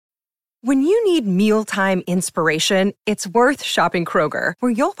When you need mealtime inspiration, it's worth shopping Kroger,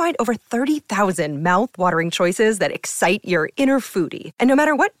 where you'll find over 30,000 mouth-watering choices that excite your inner foodie. And no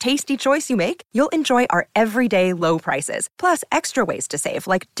matter what tasty choice you make, you'll enjoy our everyday low prices, plus extra ways to save,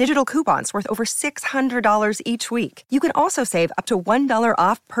 like digital coupons worth over $600 each week. You can also save up to $1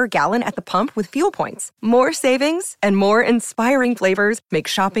 off per gallon at the pump with fuel points. More savings and more inspiring flavors make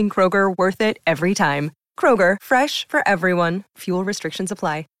shopping Kroger worth it every time. Kroger, fresh for everyone. Fuel restrictions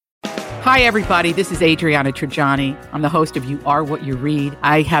apply. Hi, everybody. This is Adriana Trajani. I'm the host of You Are What You Read.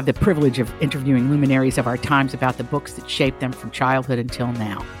 I have the privilege of interviewing luminaries of our times about the books that shaped them from childhood until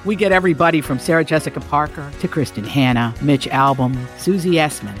now. We get everybody from Sarah Jessica Parker to Kristen Hanna, Mitch Albom, Susie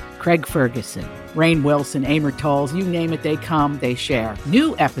Essman, Craig Ferguson, Rainn Wilson, Amor Tolls, you name it, they come, they share.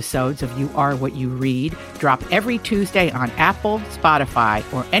 New episodes of You Are What You Read drop every Tuesday on Apple, Spotify,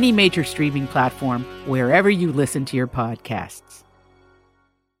 or any major streaming platform wherever you listen to your podcasts.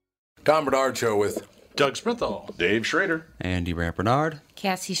 Tom Bernard Show with Doug Sprinthal, Dave Schrader, Andy Rampernard,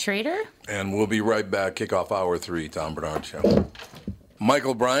 Cassie Schrader. And we'll be right back. Kickoff Hour 3, Tom Bernard Show.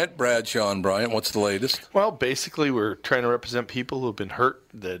 Michael Bryant, Bradshaw Bryant, what's the latest? Well, basically, we're trying to represent people who have been hurt,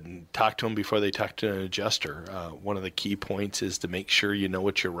 then talk to them before they talk to an adjuster. One of the key points is to make sure you know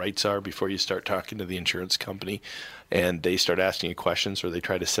what your rights are before you start talking to the insurance company, and they start asking you questions or they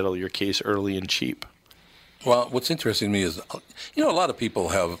try to settle your case early and cheap. Well, what's interesting to me is, a lot of people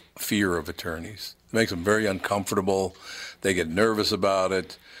have fear of attorneys. It makes them very uncomfortable. They get nervous about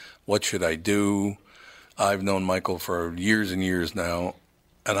it. What should I do? I've known Michael for years and years now,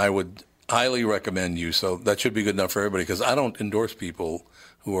 and I would highly recommend you. So that should be good enough for everybody, because I don't endorse people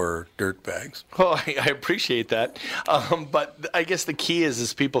who are dirtbags. Well, I appreciate that. But I guess the key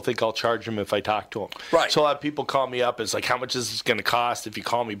is people think I'll charge them if I talk to them. Right. So a lot of people call me up. It's like, how much is this going to cost if you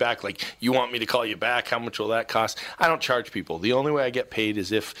call me back? Like, you want me to call you back? How much will that cost? I don't charge people. The only way I get paid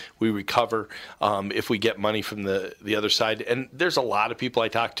is if we recover, if we get money from the other side. And there's a lot of people I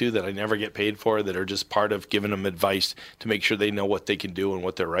talk to that I never get paid for that are just part of giving them advice to make sure they know what they can do and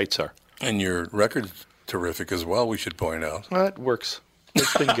what their rights are. And your record's terrific as well, we should point out. Well, it works.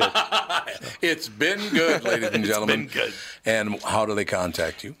 It's been good. It's been good, ladies and gentlemen. It's been good. And how do they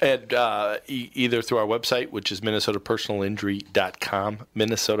contact you? And either through our website, which is minnesotapersonalinjury.com,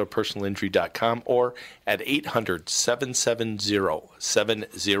 minnesotapersonalinjury.com, or at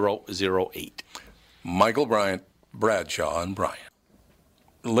 800-770-7008. Michael Bryant, Bradshaw and Bryant.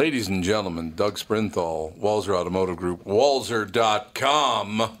 Ladies and gentlemen, Doug Sprinthal, Walser Automotive Group,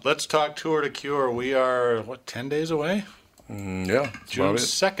 walser.com. Let's talk Tour de Cure. We are, 10 days away? Yeah. June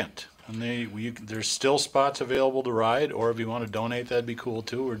 2nd. And there's still spots available to ride, or if you want to donate, that'd be cool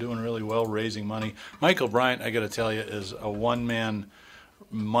too. We're doing really well raising money. Michael Bryant, I got to tell you, is a one-man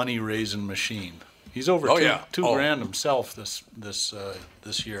money-raising machine. He's over two grand himself this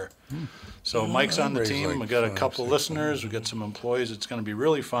year. So Mike's on the team. We got a couple of listeners. We got some employees. It's going to be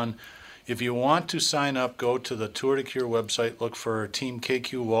really fun. If you want to sign up, go to the Tour de Cure website, look for Team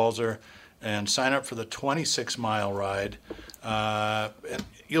KQ Walser, and sign up for the 26-mile ride.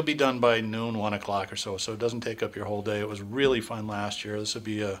 You'll be done by noon, 1 o'clock or so it doesn't take up your whole day. It was really fun last year. This would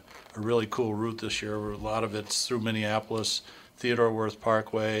be a really cool route this year. A lot of it's through Minneapolis, Theodore Wirth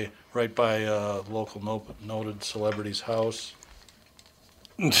Parkway, right by local noted celebrity's house.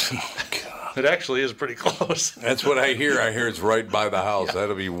 It actually is pretty close. That's what I hear. I hear it's right by the house. Yeah.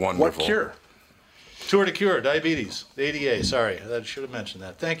 That'll be wonderful. What cure? Tour de Cure, diabetes, ADA. Sorry, I should have mentioned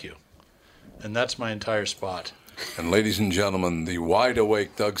that. Thank you. And that's my entire spot. And ladies and gentlemen, the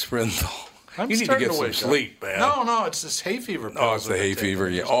wide-awake Doug Sprinthal. You need to get some sleep, man. No, it's this hay fever. Oh, it's the hay fever.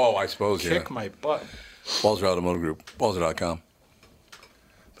 Yeah. Oh, I suppose, Kick my butt. Walser Automotive Group, walser.com.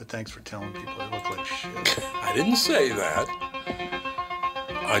 But thanks for telling people I look like shit. I didn't say that.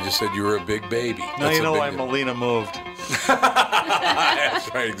 I just said you were a big baby. Now you know why Molina moved.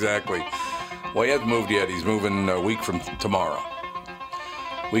 That's right, exactly. Well, he hasn't moved yet. He's moving a week from tomorrow.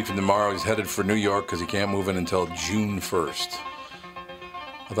 Week from tomorrow, he's headed for New York because he can't move in until June 1st.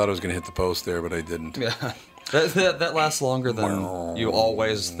 I thought I was going to hit the post there, but I didn't. Yeah, that lasts longer than you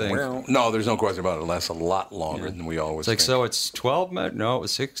always think. No, there's no question about it. It lasts a lot longer than we always think. So it's 12 minutes? No, it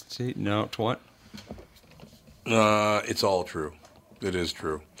was 16. No, 20. It's all true. It is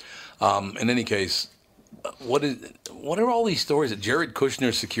true. In any case, what are all these stories that Jared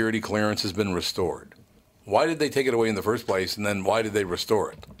Kushner's security clearance has been restored? Why did they take it away in the first place, and then why did they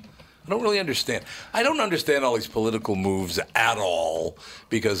restore it? I don't really understand. I don't understand all these political moves at all,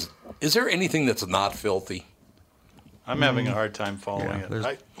 because is there anything that's not filthy? I'm having a hard time following it.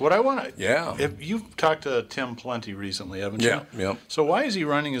 If you've talked to Tim Plenty recently, haven't you? Yeah. So why is he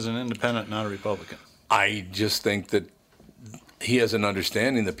running as an independent, not a Republican? I just think that he has an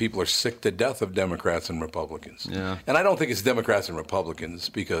understanding that people are sick to death of Democrats and Republicans. Yeah. And I don't think it's Democrats and Republicans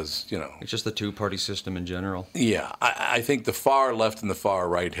because, It's just the two-party system in general. yeah, I think the far left and the far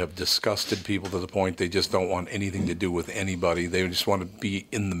right have disgusted people to the point they just don't want anything to do with anybody. They just want to be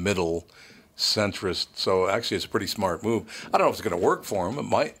in the middle, centrist. So actually, it's a pretty smart move. I don't know if it's going to work for him. It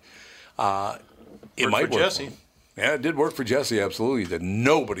might. It might for work Jesse. For him. Yeah, it did work for Jesse, absolutely. That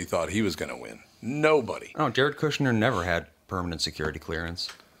nobody thought he was going to win. Nobody. Oh, Jared Kushner never had permanent security clearance.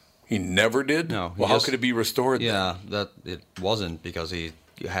 He never did? No. Well, how could it be restored then? Yeah, that it wasn't because he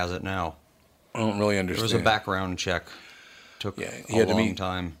has it now. I don't really understand. There was a background check. Took He a had to long meet,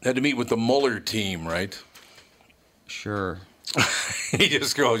 time. Had to meet with the Mueller team, right? Sure. He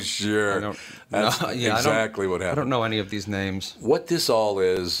just goes, sure. I don't, That's exactly what happened. I don't know any of these names. What this all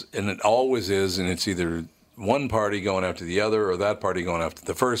is, and it always is, and it's either one party going after the other or that party going after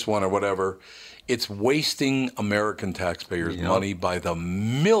the first one or whatever, it's wasting American taxpayers' money by the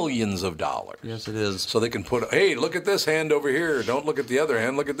millions of dollars. Yes, it is. So they can put, hey, look at this hand over here. Don't look at the other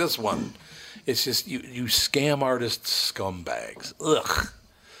hand. Look at this one. It's just, you scam artist scumbags. Ugh.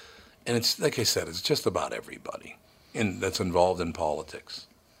 And it's, like I said, it's just about everybody that's involved in politics.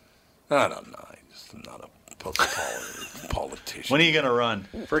 I don't know. I'm not a politician. When are you going to run?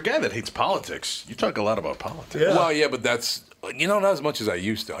 For a guy that hates politics, you talk a lot about politics. Yeah. Well, yeah, but that's, not as much as I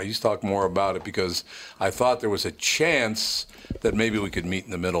used to. I used to talk more about it because I thought there was a chance that maybe we could meet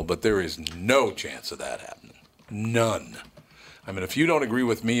in the middle, but there is no chance of that happening. None. I mean, if you don't agree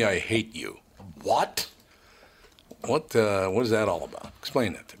with me, I hate you. What? What is that all about?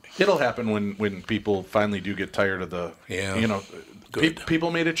 Explain that to me. It'll happen when people finally do get tired of the, Good.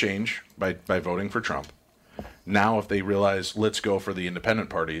 People made a change by voting for Trump. Now, if they realize, let's go for the independent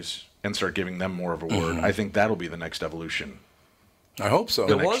parties and start giving them more of a word, I think that'll be the next evolution. I hope so.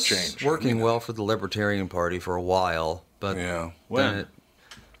 The It next was change. working well for the Libertarian Party for a while, but Yeah. When?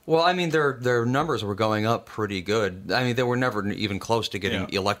 their numbers were going up pretty good. I mean, they were never even close to getting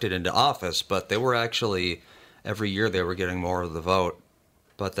elected into office, but they were actually every year they were getting more of the vote.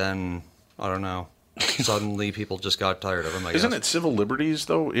 But then I don't know. Suddenly, people just got tired of them. I Isn't guess. it civil liberties,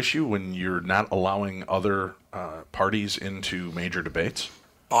 though, issue when you're not allowing other parties into major debates?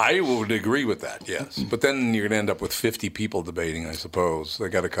 I would agree with that, yes. But then you're going to end up with 50 people debating, I suppose. They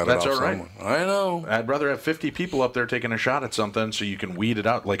got to cut That's it off all right. somewhere. I know. I'd rather have 50 people up there taking a shot at something so you can weed it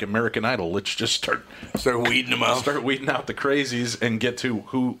out like American Idol. Let's just start weeding them out. Start weeding out the crazies and get to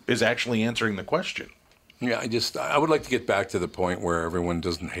who is actually answering the question. Yeah, I would like to get back to the point where everyone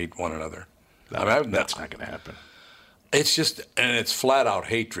doesn't hate one another. That's not going to happen. It's just, and it's flat out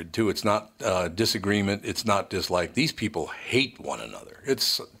hatred too. It's not disagreement. It's not dislike. These people hate one another.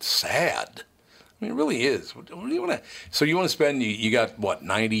 It's sad. I mean, it really is. What do you want to? So you want to spend? You got what?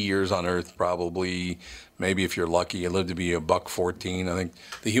 90 years on Earth, probably. Maybe if you're lucky, you live to be $114. I think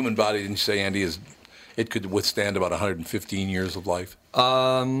the human body, didn't you say, Andy, it could withstand about 115 years of life.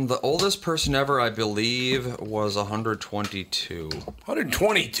 The oldest person ever, I believe, was 122.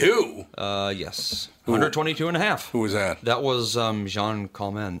 122. Yes, 122 and a half. Who was that? That was Jean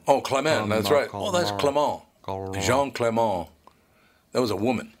Clement. Oh, Clement. That's right. Oh, that's Clement. Clement. Jean Clement. That was a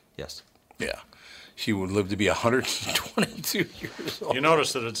woman. Yes. Yeah. She would live to be 122 years old. You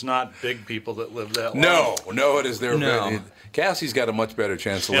notice that it's not big people that live that long. No, it is their. No. Cassie's got a much better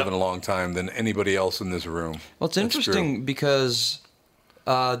chance of living a long time than anybody else in this room. Well, it's That's interesting true. because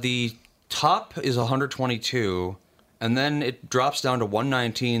the top is 122, and then it drops down to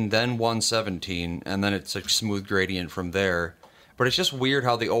 119, then 117, and then it's a smooth gradient from there. But it's just weird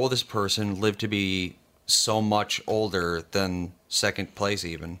how the oldest person lived to be so much older than second place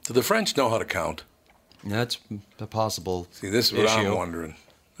even. Do the French know how to count? That's a possible See, this is what issue. I'm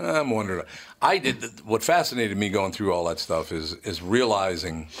wondering. What fascinated me going through all that stuff is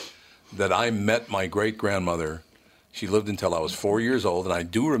realizing that I met my great-grandmother. She lived until I was 4 years old, and I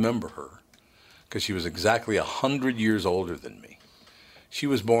do remember her because she was exactly 100 years older than me. She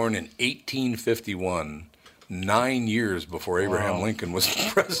was born in 1851, 9 years before Abraham Lincoln was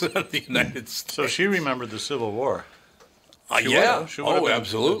president of the United States. So she remembered the Civil War. Yeah. She would have been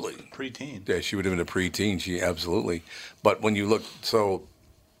Absolutely. Preteen. Yeah, she would have been a preteen. She absolutely. But when you look, so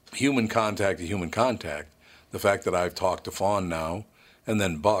human contact to human contact, the fact that I've talked to Fawn now, and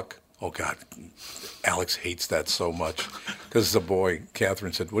then Buck. Oh God, Alex hates that so much because as a boy,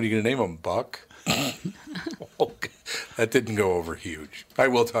 Catherine said, "What are you going to name him, Buck?" That didn't go over huge. I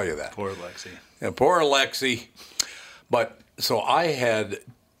will tell you that. Poor Lexi. Yeah, poor Alexi. But so I had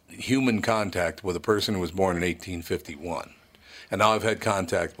human contact with a person who was born in 1851. And now I've had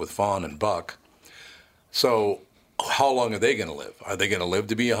contact with Fawn and Buck. So how long are they going to live? Are they going to live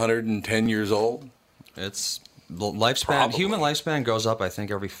to be 110 years old? It's lifespan, Probably. human lifespan goes up. I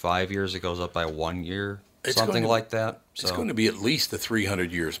think every 5 years it goes up by 1 year, It's something going to- like that. So It's going to be at least a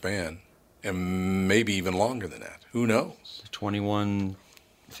 300-year span, and maybe even longer than that. Who knows?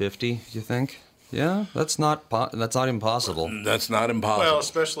 2150. You think? Yeah, that's not impossible. That's not impossible. Well,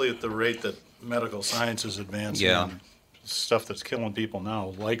 especially at the rate that medical science is advancing. Yeah. and stuff that's killing people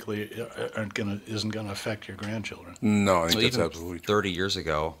now likely isn't going to affect your grandchildren. no, I think So that's even absolutely true. 30 years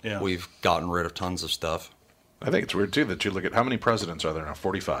ago, Yeah. we've gotten rid of tons of stuff. I think it's weird too that you look at how many presidents are there now?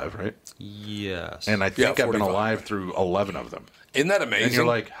 45, right? Yes. And I think I've been 45. alive through 11 of them. Isn't that amazing? And you're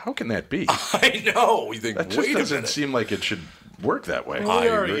like, how can that be? I know. You think, That just wait a doesn't minute. seem like it should work that way. Well, we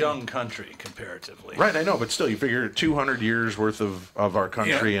are agree. a young country comparatively. Right, I know, but still, you figure 200 years worth of our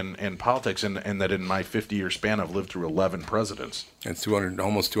country and politics, and that in my 50-year span, I've lived through 11 presidents. It's 200,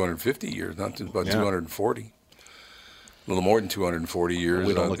 almost 250 years, not about Yeah. 240. A little more than 240 years.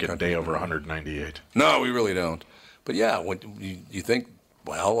 We don't the look at country. day over 198. No, we really don't. But yeah, when you think,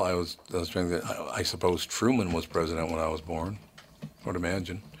 well, I was trying to. I suppose Truman was president when I was born. I would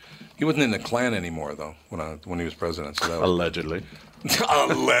imagine. He wasn't in the Klan anymore though when he was president. So that was, Allegedly.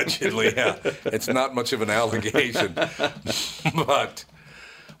 allegedly, yeah. It's not much of an allegation, but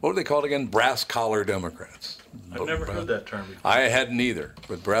what were they called again? Brass collar Democrats. I've never heard that term before. I hadn't either.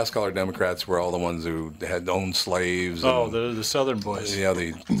 But brass collar Democrats were all the ones who had owned slaves. Oh, and, the Southern boys. yeah,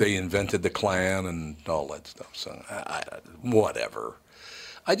 they invented the Klan and all that stuff. So whatever.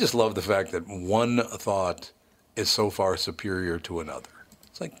 I just love the fact that one thought is so far superior to another.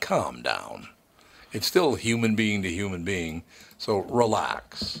 It's like, calm down. It's still human being to human being, so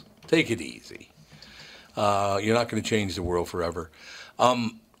relax. Take it easy. You're not going to change the world forever.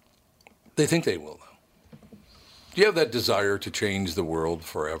 They think they will, though. Do you have that desire to change the world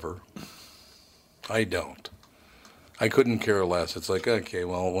forever? I don't. I couldn't care less. It's like, okay,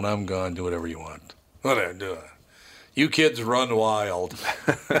 well, when I'm gone, do whatever you want. Whatever, do it. You kids run wild.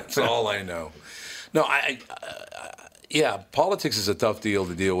 That's all I know. No, yeah, politics is a tough deal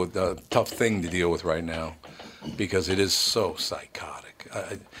to deal with, tough thing to deal with right now, because it is so psychotic.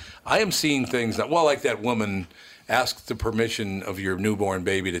 I am seeing things that, well, like that woman asked the permission of your newborn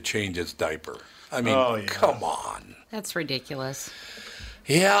baby to change its diaper. I mean, Oh, yeah. come on. That's ridiculous.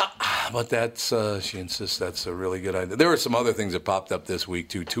 Yeah, but that's she insists that's a really good idea. There were some other things that popped up this week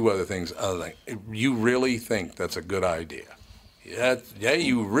too. Two other things. I was like, you really think that's a good idea? Yeah,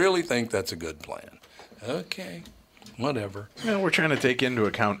 you really think that's a good plan? Okay, whatever. You know, we're trying to take into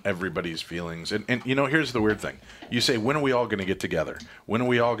account everybody's feelings. And you know, here's the weird thing. You say, when are we all going to get together? When are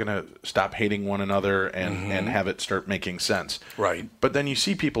we all going to stop hating one another and have it start making sense? Right. But then you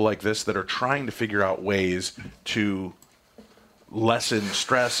see people like this that are trying to figure out ways to lessen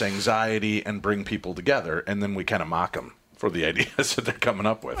stress, anxiety, and bring people together. And then we kind of mock them for the ideas that they're coming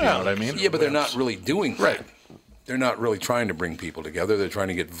up with. You know what I mean? Yeah, but they're not really doing that. Right. They're not really trying to bring people together. They're trying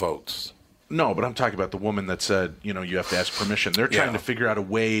to get votes. No, but I'm talking about the woman that said, you know, you have to ask permission. They're trying Yeah. to figure out a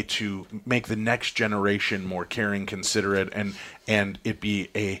way to make the next generation more caring, considerate, and it be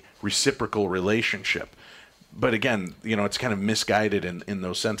a reciprocal relationship. But again, you know, it's kind of misguided in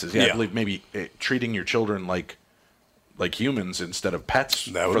those senses. Yeah, I Yeah. believe maybe treating your children like humans instead of pets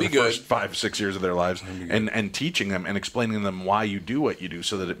That would for be the good. first 5-6 years of their lives, and teaching them and explaining them why you do what you do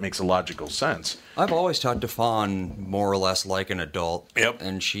so that it makes a logical sense. I've always taught Fawn more or less like an adult. Yep.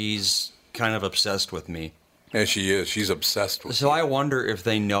 And she's kind of obsessed with me. Yeah, she is. She's obsessed with So I wonder if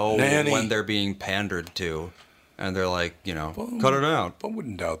they know Nanny. when they're being pandered to. And they're like, you know, cut it out. I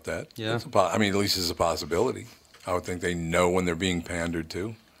wouldn't doubt that. Yeah. It's I mean, at least it's a possibility. I would think they know when they're being pandered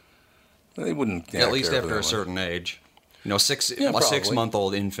to. They wouldn't. At least care after that a much. certain age. You know, a probably.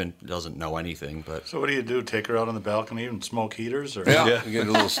 6-month-old infant doesn't know anything, but So what do? Take her out on the balcony and smoke heaters? Or Yeah, you get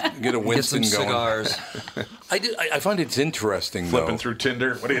a little, get a get some Winston going. cigars. I find it's interesting Flipping though. through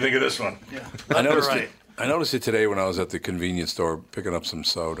Tinder. What do you think of this one? I noticed Right. it. I noticed it today when I was at the convenience store picking up some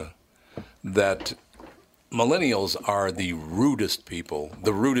soda. That millennials are the rudest people,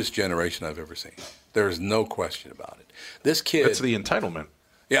 the rudest generation I've ever seen. There is no question about it. This kid. That's the entitlement.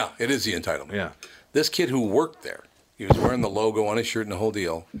 Yeah, it is the entitlement. Yeah. This kid who worked there, he was wearing the logo on his shirt and the whole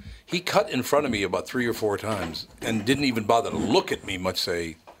deal. He cut in front of me about 3 or 4 times and didn't even bother to look at me, much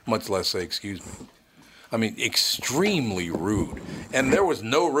less say excuse me. I mean, extremely rude. And there was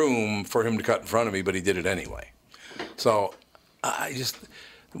no room for him to cut in front of me, but he did it anyway. So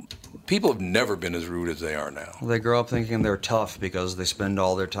people have never been as rude as they are now. They grow up thinking they're tough because they spend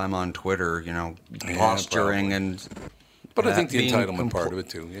all their time on Twitter, you know, posturing probably. and... But I think the being entitlement part of it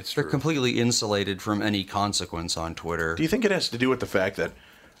too. It's They're true. completely insulated from any consequence on Twitter. Do you think it has to do with the fact that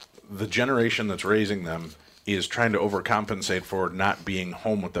the generation that's raising them is trying to overcompensate for not being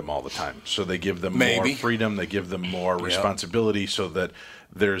home with them all the time. So they give them more freedom, they give them more responsibility, so that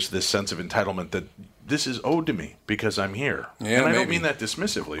there's this sense of entitlement that this is owed to me because I'm here. Yeah, and I don't mean that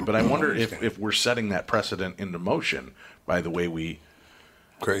dismissively, but I wonder if we're setting that precedent into motion by the way we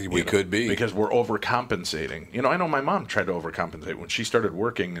could be. Because we're overcompensating. You know, I know my mom tried to overcompensate. When she started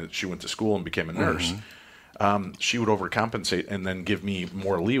working and she went to school and became a nurse, she would overcompensate and then give me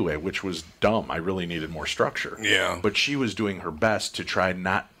more leeway, which was dumb. I really needed more structure. Yeah. But she was doing her best to try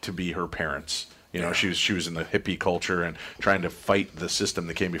not to be her parents. You know, she was in the hippie culture and trying to fight the system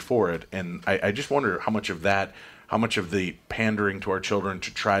that came before it. And I just wonder how much of the pandering to our children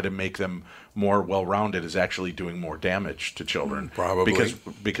to try to make them more well-rounded is actually doing more damage to children. Probably.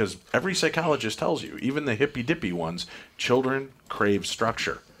 Because every psychologist tells you, even the hippy-dippy ones, children crave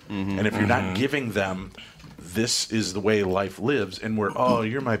structure. And if you're not giving them, this is the way life lives, and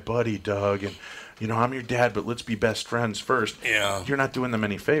you're my buddy, Doug, and I'm your dad, but let's be best friends first. Yeah. You're not doing them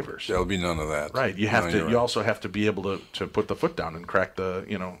any favors. There'll be none of that. Right. You have to. You also have to be able to put the foot down and crack the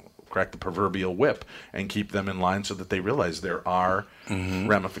proverbial whip and keep them in line so that they realize there are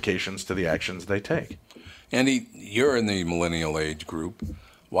ramifications to the actions they take. Andy, you're in the millennial age group.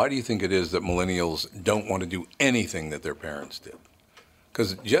 Why do you think it is that millennials don't want to do anything that their parents did?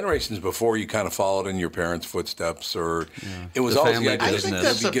 Because generations before, you kind of followed in your parents' footsteps, or it was always the idea. I think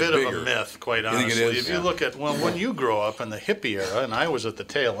that's a bit of a myth, quite honestly. If you look at, when you grow up in the hippie era, and I was at the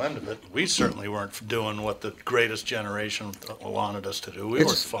tail end of it, we certainly weren't doing what the greatest generation wanted us to do. We were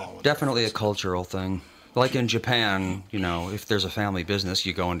following. Definitely a cultural thing. Like in Japan, if there's a family business,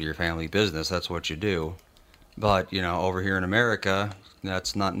 you go into your family business. That's what you do. But, over here in America,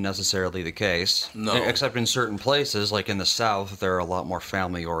 that's not necessarily the case. No. Except in certain places, like in the South, they're a lot more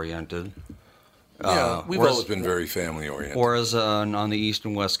family-oriented. Yeah, we've always been very family-oriented. Whereas on the East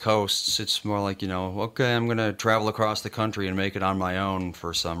and West Coasts, it's more like, okay, I'm going to travel across the country and make it on my own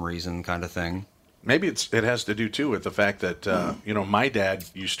for some reason kind of thing. Maybe it has to do, too, with the fact that, my dad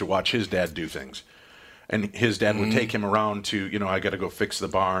used to watch his dad do things. And his dad would take him around to, I got to go fix the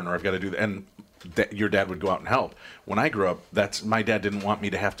barn, or I've got to do that. And your dad would go out and help. When I grew up, my dad didn't want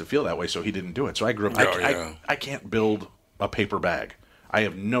me to have to feel that way, so he didn't do it. So I grew up. I can't build a paper bag. I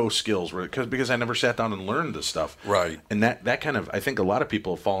have no skills because I never sat down and learned this stuff. Right. And that kind of, I think a lot of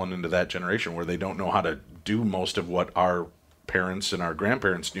people have fallen into that generation where they don't know how to do most of what our parents and our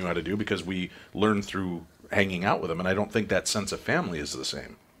grandparents knew how to do because we learned through hanging out with them. And I don't think that sense of family is the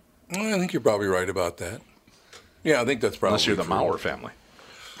same. Well, I think you're probably right about that. Yeah, I think that's probably unless you're the true. Maurer family.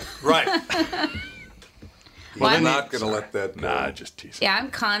 Right. Well, they're not going to let that go. Nah, just teasing. Yeah,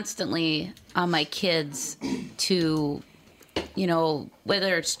 I'm constantly on my kids to,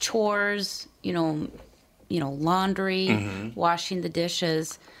 whether it's chores, laundry, washing the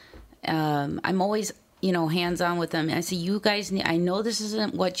dishes. I'm always, hands-on with them. And I say, you guys I know this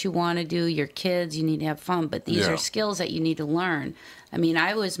isn't what you want to do. You're kids. You need to have fun. But these are skills that you need to learn. I mean,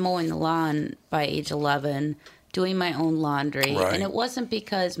 I was mowing the lawn by age 11, doing my own laundry. Right. And it wasn't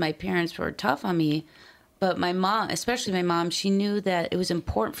because my parents were tough on me, but my mom, especially my mom, she knew that it was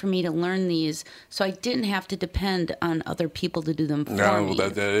important for me to learn these so I didn't have to depend on other people to do them for me. No,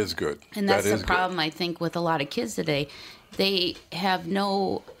 that is good. And that's the problem, I think, with a lot of kids today. They have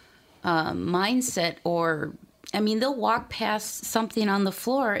no mindset they'll walk past something on the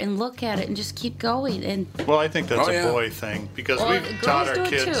floor and look at it and just keep going. And well, I think that's a boy thing because we've taught our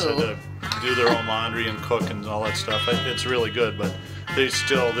kids to do their own laundry and cook and all that stuff. It's really good, but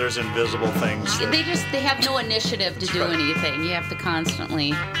there's invisible things. They have no initiative to do anything. You have to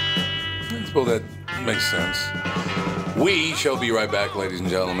constantly. Well, that makes sense. We shall be right back, ladies and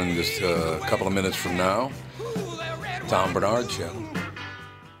gentlemen, just a couple of minutes from now. Tom Bernard Show.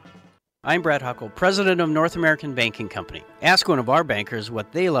 I'm Brad Huckle, president of North American Banking Company. Ask one of our bankers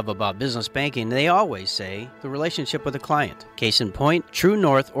what they love about business banking. They always say the relationship with the client. Case in point, True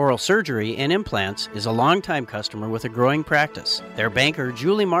North Oral Surgery and Implants is a longtime customer with a growing practice. Their banker,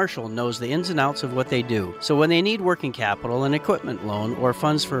 Julie Marshall, knows the ins and outs of what they do. So when they need working capital, an equipment loan, or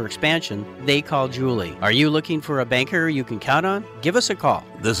funds for expansion, they call Julie. Are you looking for a banker you can count on? Give us a call.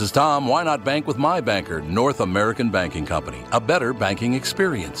 This is Tom. Why not bank with my banker, North American Banking Company? A better banking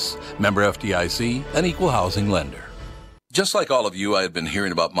experience. Member FDIC, an equal housing lender. Just like all of you, I had been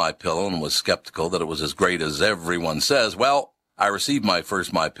hearing about MyPillow and was skeptical that it was as great as everyone says. Well, I received my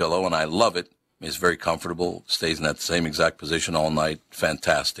first MyPillow and I love it. It's very comfortable, stays in that same exact position all night.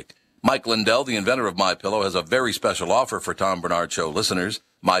 Fantastic. Mike Lindell, the inventor of MyPillow, has a very special offer for Tom Bernard Show listeners.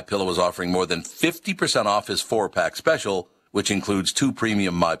 MyPillow is offering more than 50% off his 4-pack special, which includes 2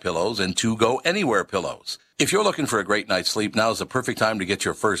 premium MyPillows and 2 Go Anywhere pillows. If you're looking for a great night's sleep, now is the perfect time to get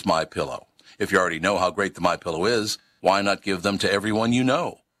your first MyPillow. If you already know how great the MyPillow is, why not give them to everyone you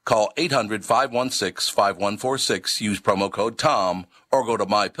know? Call 800-516-5146, use promo code TOM, or go to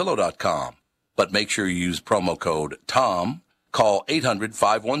MyPillow.com. But make sure you use promo code TOM. Call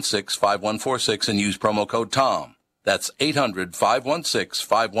 800-516-5146 and use promo code TOM. That's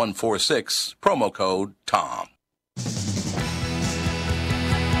 800-516-5146, promo code TOM.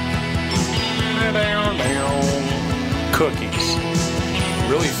 Cookies.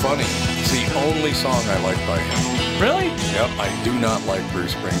 Really funny. It's the only song I like by him. Really? Yep, I do not like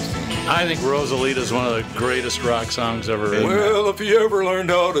Bruce Springsteen. I think Rosalita is one of the greatest rock songs ever written. Well, if he ever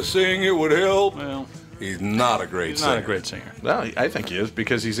learned how to sing, it would help. Well, he's not a great singer. Not a great singer. Well, I think he is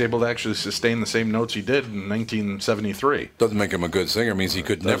because he's able to actually sustain the same notes he did in 1973. Doesn't make him a good singer. It means he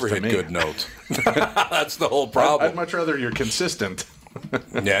could never hit good notes. That's the whole problem. I'd much rather you're consistent.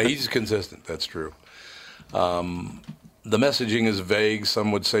 Yeah, he's consistent. That's true. The messaging is vague.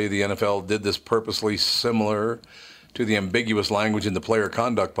 Some would say the NFL did this purposely, similar to the ambiguous language in the player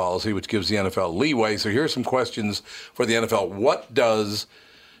conduct policy, which gives the NFL leeway. So here are some questions for the NFL. What does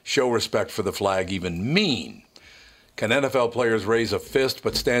show respect for the flag even mean? Can NFL players raise a fist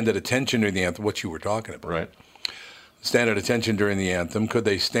but stand at attention during the anthem? What you were talking about. Right. Stand at attention during the anthem. Could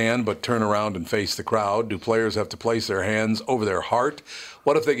they stand but turn around and face the crowd? Do players have to place their hands over their heart?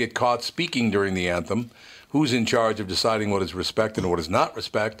 What if they get caught speaking during the anthem? Who's in charge of deciding what is respect and what is not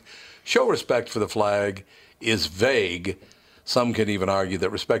respect? Show respect for the flag is vague. Some can even argue that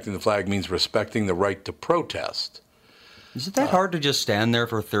respecting the flag means respecting the right to protest. Is it that hard to just stand there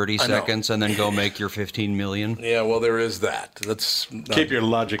for 30 seconds and then go make your $15 million? Yeah, well, there is that. Let's keep your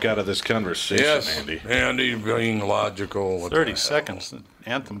logic out of this conversation, yes, Andy. Andy being logical. 30 seconds. The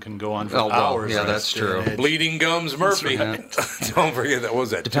anthem can go on for hours. Yeah, that's true. Bleeding Gums Murphy. Right. Don't forget that. What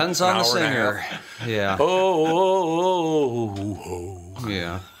was that? Depends on the singer. Yeah. Oh.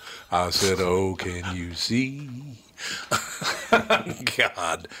 Yeah. I said, oh, can you see?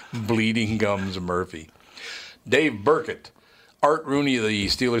 God. Bleeding Gums Murphy. Dave Burkett. Art Rooney, the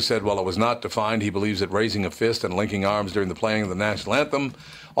Steelers, said while it was not defined, he believes that raising a fist and linking arms during the playing of the national anthem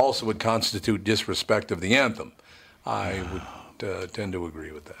also would constitute disrespect of the anthem. I would tend to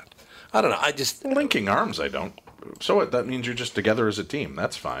agree with that. I don't know. I just... Linking arms, I don't. So what? That means you're just together as a team.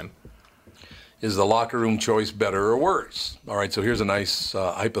 That's fine. Is the locker room choice better or worse? All right, so here's a nice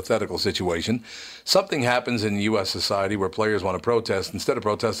hypothetical situation. Something happens in U.S. society where players want to protest. Instead of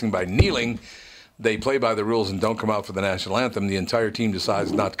protesting by kneeling, they play by the rules and don't come out for the national anthem. The entire team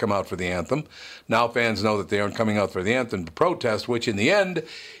decides not to come out for the anthem. Now fans know that they aren't coming out for the anthem to protest, which in the end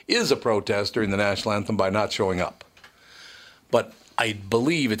is a protest during the national anthem by not showing up. But I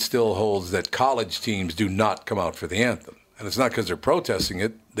believe it still holds that college teams do not come out for the anthem. And it's not because they're protesting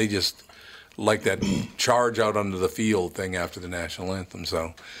it. They just like that charge out onto the field thing after the national anthem.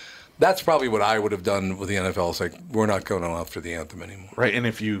 So that's probably what I would have done with the NFL. It's like, we're not going out for the anthem anymore. Right, and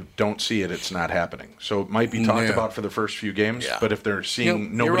if you don't see it, it's not happening. So it might be talked about for the first few games, but if they're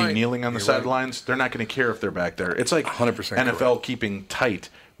seeing nobody kneeling on the sidelines, they're not going to care if they're back there. It's like 100% NFL correct. Keeping tight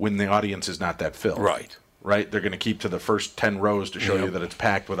when the audience is not that filled. Right. They're going to keep to the first 10 rows to show you that it's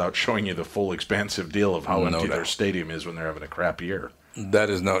packed without showing you the full expansive deal of how empty their stadium is when they're having a crap year. That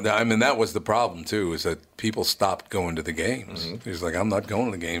is that was the problem, too, is that people stopped going to the games. He's like, I'm not going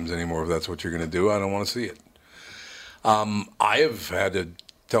to the games anymore if that's what you're going to do. I don't want to see it. I have had to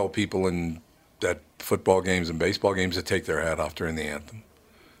tell people at football games and baseball games to take their hat off during the anthem.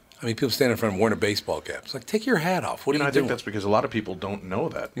 I mean, people stand in front of wearing a baseball cap. It's like, take your hat off. What are you doing? I think that's because a lot of people don't know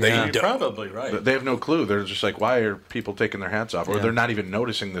that. You're probably right. They have no clue. They're just like, why are people taking their hats off? Or they're not even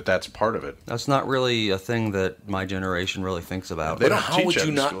noticing that that's part of it. That's not really a thing that my generation really thinks about. But how would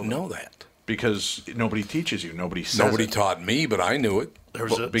you not know that? Because nobody teaches you. Nobody says Nobody taught me, but I knew it.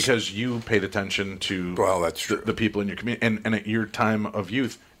 Because you paid attention to that's true. The people in your community. And at your time of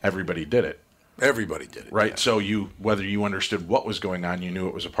youth, everybody did it. Everybody did it. Right. Yeah. So whether you understood what was going on, you knew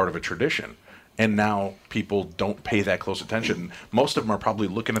it was a part of a tradition. And now people don't pay that close attention. Most of them are probably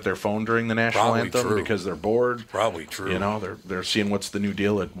looking at their phone during the national anthem because they're bored. Probably true. You know, they're seeing what's the new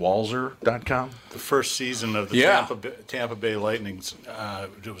deal at Walzer.com. The first season of the Tampa Bay Lightning,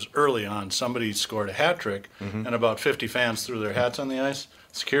 it was early on. Somebody scored a hat trick, and about 50 fans threw their hats on the ice.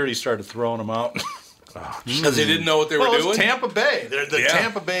 Security started throwing them out. Because they didn't know what they were doing? It's Tampa Bay. The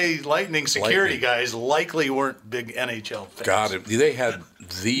Tampa Bay Lightning security guys likely weren't big NHL fans. God, they had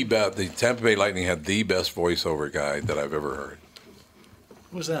the Tampa Bay Lightning had the best voiceover guy that I've ever heard.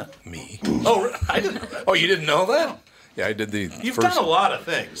 Who was that? Me. Oh, I didn't know that. Oh, you didn't know that? Yeah, I did the. You've done a lot of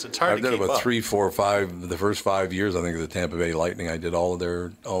things. It's hard to keep up. I did about 3, 4, 5. The first 5 years, I think, of the Tampa Bay Lightning, I did all of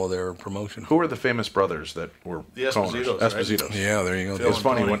their promotion. Who are the famous brothers that were the Espositos? Espositos. Right? Yeah, there you go. It was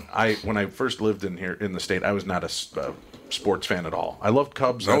funny when I first lived in the state. I was not a sports fan at all. I loved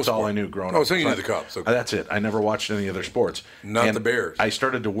Cubs. That's all I knew growing up. So you knew the Cubs. Okay. That's it. I never watched any other sports. Not the Bears. I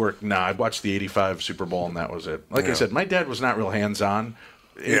started to work. I watched the '85 Super Bowl, and that was it. Like I said, my dad was not real hands-on.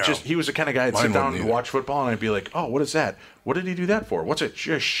 He was the kind of guy that'd sit down and watch football, and I'd be like, "Oh, what is that? What did he do that for? What's it?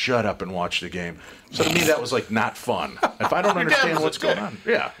 Just shut up and watch the game." So to me, that was like not fun. If I don't understand what's going on,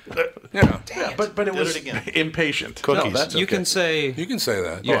 but it was impatient. Cookies. No, that's okay. You can say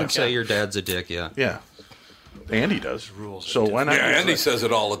that. You can say your dad's a dick. Yeah. Andy does. So why not? Yeah, Andy says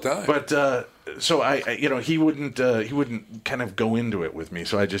it all the time. But so I he wouldn't kind of go into it with me.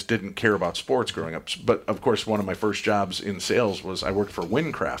 So I just didn't care about sports growing up. But of course, one of my first jobs in sales was I worked for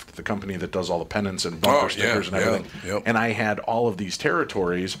Windcraft, the company that does all the pennants and bumper stickers and everything. Yep. And I had all of these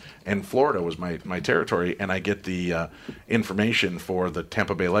territories, and Florida was my territory. And I get the information for the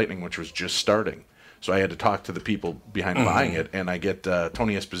Tampa Bay Lightning, which was just starting. So I had to talk to the people behind buying it, and I get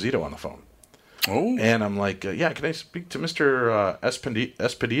Tony Esposito on the phone. Oh. And I'm like, can I speak to Mr.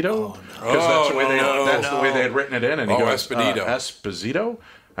 Esposito? Because that's the way they had written it in. And he goes, Esposito?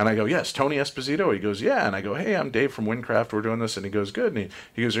 And I go, yes, Tony Esposito. He goes, yeah. And I go, hey, I'm Dave from Windcraft. We're doing this. And he goes, good. And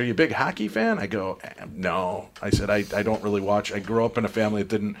he goes, are you a big hockey fan? I go, no. I said, I don't really watch. I grew up in a family that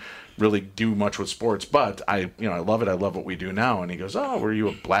didn't really do much with sports, but I love it. I love what we do now. And he goes, oh, were you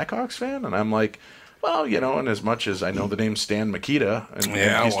a Blackhawks fan? And I'm like, well, and as much as I know the name Stan Mikita, and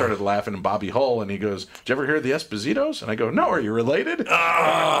he started laughing, and Bobby Hull, and he goes, did you ever hear of the Espositos? And I go, no, are you related?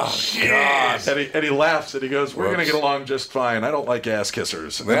 Oh, God. And he laughs, and he goes, we're going to get along just fine. I don't like ass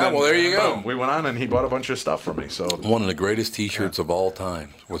kissers. And then, well, there you go. Boom, we went on, and he bought a bunch of stuff for me. So one of the greatest T-shirts of all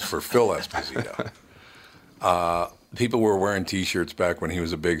time was for Phil Esposito. People were wearing T-shirts back when he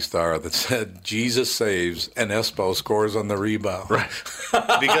was a big star that said "Jesus saves" and Espo scores on the rebound. Right,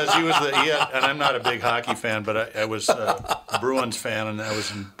 because he was and I'm not a big hockey fan, but I was a Bruins fan, and I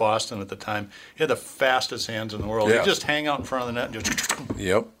was in Boston at the time. He had the fastest hands in the world. He'd just hang out in front of the net and just.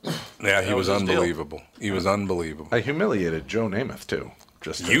 Yep. Yeah, he was unbelievable. He was unbelievable. I humiliated Joe Namath too.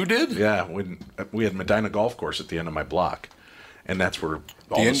 You did? Yeah, when we had Medina Golf Course at the end of my block. And that's where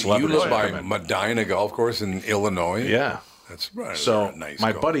all the celebrities you live by Medina Golf Course in Illinois? Yeah. That's right. So nice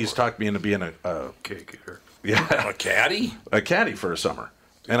my buddies talked me into being a caddy? A caddy for a summer.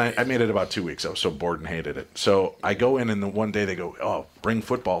 And I made it about 2 weeks. I was so bored and hated it. So I go in, and one day they go, oh, bring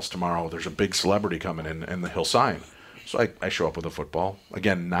footballs tomorrow. There's a big celebrity coming in, and he'll sign. So I show up with a football.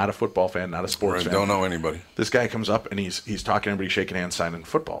 Again, not a football fan, not a sports fan. Don't know anybody. This guy comes up, and he's talking to everybody, shaking hands, signing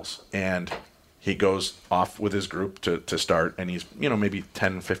footballs. And he goes off with his group to start, and he's, maybe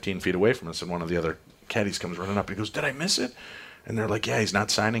 10, 15 feet away from us, and one of the other caddies comes running up, and he goes, did I miss it? And they're like, yeah, he's not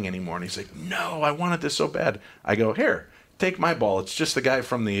signing anymore. And he's like, no, I wanted this so bad. I go, here, take my ball. It's just the guy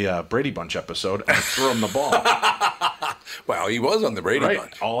from the Brady Bunch episode. And I threw him the ball. Well, he was on the Brady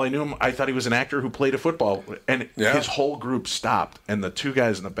Bunch. All I knew I thought he was an actor who played a football. And his whole group stopped. And the two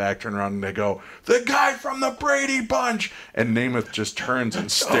guys in the back turn around and they go, the guy from the Brady Bunch. And Namath just turns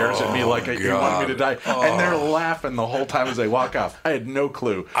and stares at me like he wanted me to die. And they're laughing the whole time as they walk off. I had no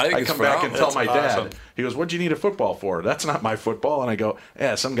clue. I come back and tell my dad. He goes, what'd you need a football for? That's not my football. And I go,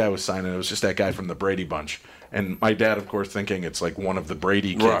 yeah, some guy was signing. It was just that guy from the Brady Bunch. And my dad, of course, thinking it's like one of the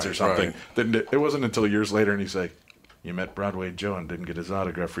Brady kids or something. Then it wasn't until years later, and he's like, you met Broadway Joe and didn't get his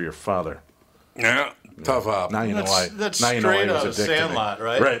autograph for your father. Yeah, tough op. Now you know why. That's now you know straight why out of Sandlot,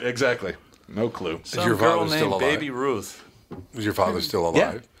 right? Right, exactly. No clue. Some your girl named Baby Ruth. Was your father still alive?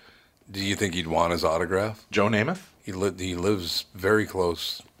 Yeah. Do you think he'd want his autograph? Joe Namath? He lives very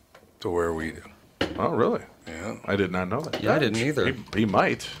close to where we do. Oh, really? Yeah. I did not know that. Yeah, I didn't either. He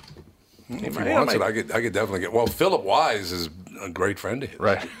might. If he wants it, I could definitely get. Well, Philip Wise is a great friend of his.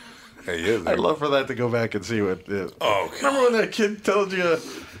 Right. He is. I'd love for that to go back and see what. Remember when that kid told you?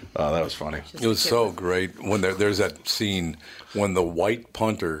 Oh, that was funny. It was so great when there's that scene when the white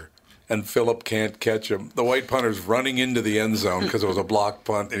punter and Philip can't catch him. The white punter's running into the end zone because it was a block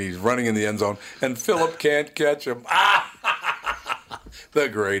punt, and he's running in the end zone, and Philip can't catch him. The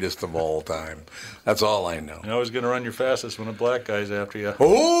greatest of all time. That's all I know. You're always going to run your fastest when a black guy's after you.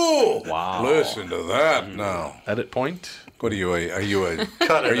 Oh, wow! Listen to that now. Edit point. What are you a?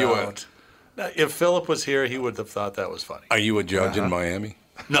 Cut it out. If Philip was here, he would have thought that was funny. Are you a judge in Miami?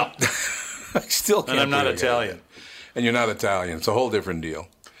 No. I still can't. And I'm not Italian. And you're not Italian. It's a whole different deal.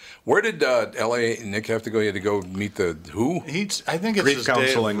 Where did L.A. Nick have to go? He had to go meet the who? I think it's Grief his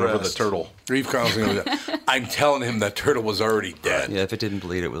counseling day of over the rest. turtle. Grief counseling. I'm telling him that turtle was already dead. Yeah, if it didn't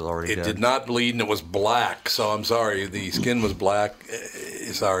bleed, it was already dead. It did not bleed, and it was black. So I'm sorry. The skin was black.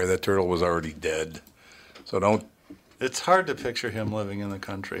 Sorry, that turtle was already dead. So don't. It's hard to picture him living in the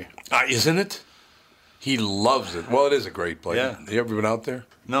country. Isn't it? He loves it. Well, it is a great place. Yeah. Have you ever been out there?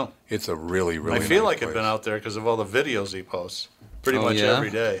 No. It's a really, really I feel nice like place. I've been out there because of all the videos he posts. Pretty Oh, much yeah?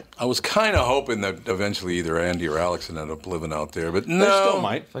 every day. I was kind of hoping that eventually either Andy or Alex would end up living out there, but no. They still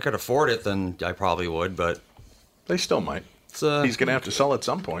might. If I could afford it, then I probably would, but They still might. it's, He's going to have to sell at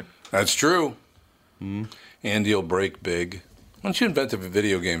some point. That's true. Andy will break big. Why don't you invent a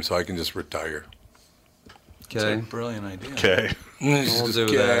video game so I can just retire? It's a okay. brilliant idea. Okay. We'll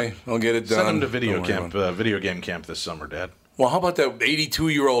do that. I'll get it done. Send him to video Don't worry camp, about it. video game camp this summer, Dad. Well, how about that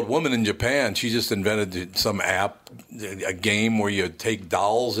 82-year-old woman in Japan? She just invented some app, a game where you take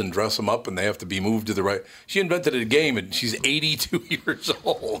dolls and dress them up, and they have to be moved to the right. She invented a game, and she's 82 years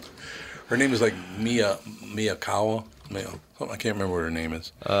old. Her name is like Miyakawa. I can't remember what her name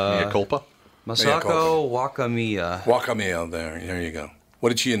is. Mea culpa? Masako Wakamiya. Wakamiya. There you go. What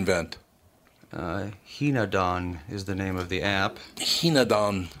did she invent? Hinadon is the name of the app.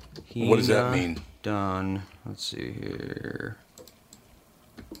 Hinadon. What does that mean? Hinadon. Let's see here.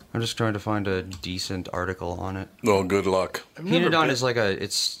 I'm just trying to find a decent article on it. Well, good luck. Hinadon is like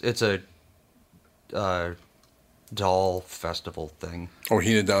it's a doll festival thing. Or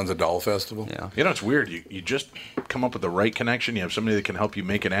Hinadon's a doll festival? Yeah. You know, it's weird. You just come up with the right connection. You have somebody that can help you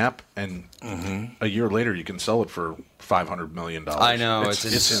make an app, and a year later you can sell it for $500 million. I know, it's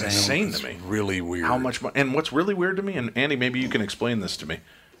insane to me. It's really weird. How much money? And what's really weird to me, and Andy, maybe you can explain this to me.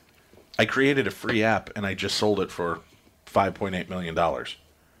 I created a free app, and I just sold it for $5.8 million.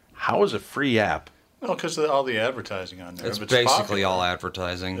 How is a free app? Well, because of all the advertising on there. It's If basically popular, all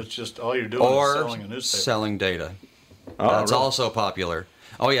advertising. It's just all you're doing is Or selling a newspaper. selling data. Oh, That's really? also popular.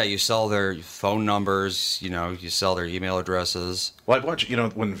 Oh yeah, you sell their phone numbers. You sell their email addresses. Well, I watched,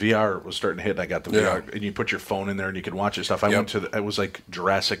 when VR was starting to hit, I got the Yeah. VR, and you put your phone in there and you could watch your stuff. I Yep. went to, it was like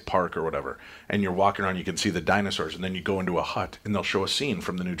Jurassic Park or whatever, and you're walking around, you can see the dinosaurs, and then you go into a hut, and they'll show a scene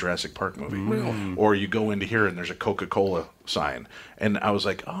from the new Jurassic Park movie. Or you go into here, and there's a Coca-Cola sign. And I was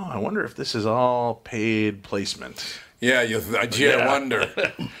like, oh, I wonder if this is all paid placement. Yeah, you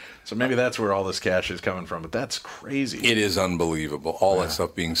wonder. So maybe that's where all this cash is coming from, but that's crazy. It is unbelievable. All that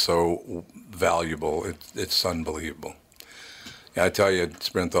stuff being so valuable, it's unbelievable. Yeah, I tell you,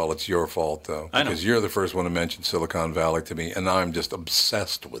 Sprinthal, it's your fault, though. I know. Because you're the first one to mention Silicon Valley to me, and I'm just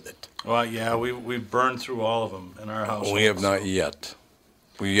obsessed with it. Well, yeah, we've burned through all of them in our house. We have not yet.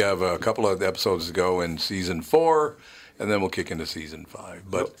 We have a couple of episodes to go in season 4, and then we'll kick into season 5.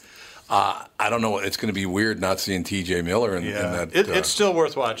 But I don't know. It's going to be weird not seeing T.J. Miller in that. It's still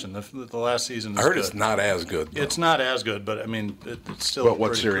worth watching. The last season is I heard good. it's not as good, though. It's not as good, but I mean, it's still. But what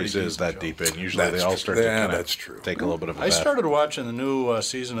pretty series is decent that show. deep in? Usually That's they all true. start to Yeah, kind that's true. take a little bit of a I bath. started watching the new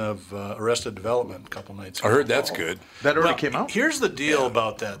season of Arrested Development a couple nights ago. I heard that's good. That already Well, came out? Here's the deal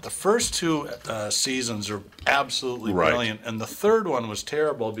about that. The first 2 seasons are absolutely Right. brilliant, and the third one was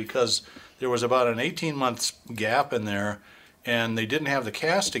terrible because there was about an 18-month gap in there, and they didn't have the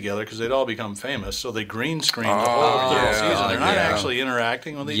cast together because they'd all become famous, so they green screened the whole third yeah, season. They're not yeah. actually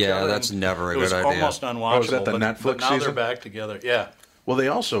interacting with each Yeah, other. that's and never a it was good idea. almost unwatchable. Oh, was that the Netflix but now they're season? back together. Yeah. Well, they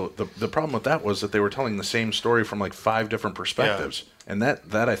also the problem with that was that they were telling the same story from like 5 different perspectives, and that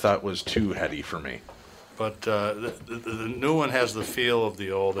I thought was too heady for me. But the new one has the feel of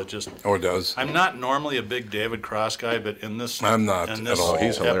the old. It just. Or does. I'm not normally a big David Cross guy, but in this, I'm not in at this all.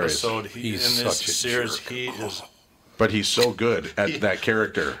 He's hilarious. episode, He's in this such a series, jerk. he is. But he's so good at that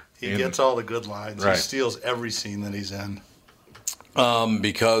character. He gets all the good lines. Right. He steals every scene that he's in.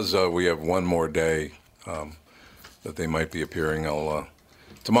 Because we have one more day that they might be appearing,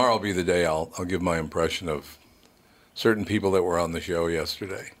 tomorrow will be the day I'll give my impression of certain people that were on the show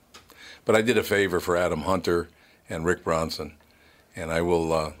yesterday. But I did a favor for Adam Hunter and Rick Bronson, and I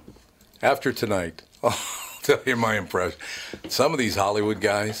will, after tonight, I'll tell you my impression. Some of these Hollywood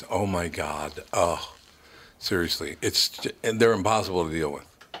guys, oh my God, seriously, and they're impossible to deal with.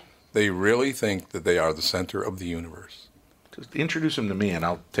 They really think that they are the center of the universe. Just introduce him to me, and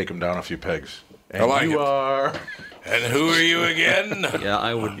I'll take him down a few pegs. And I like you it. are. And who are you again? Yeah,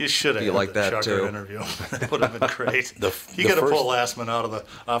 I would You should have be like that Chucker too. interview. That would have been great. The He could have first- pulled Lastman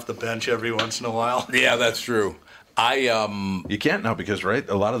off the bench every once in a while. Yeah, that's true. You can't now because, right,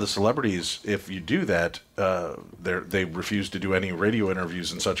 a lot of the celebrities, if you do that, they refuse to do any radio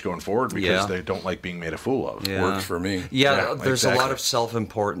interviews and such going forward because Yeah. they don't like being made a fool of. Yeah. Works for me. Yeah, there's a lot exactly. of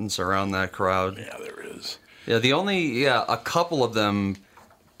self-importance around that crowd. Yeah, there is. Yeah, a couple of them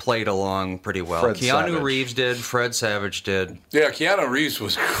played along pretty well. Fred Keanu Savage. Reeves did. Fred Savage did. Yeah, Keanu Reeves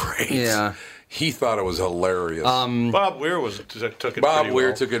was great. Yeah. He thought it was hilarious. Bob Weir took it Bob pretty Weir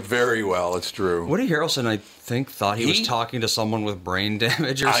well. took it very well. It's true. Woody Harrelson, I think, thought he was talking to someone with brain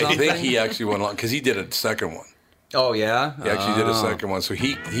damage or something. I think he actually went along because he did a second one. Oh, yeah? He actually did a second one, so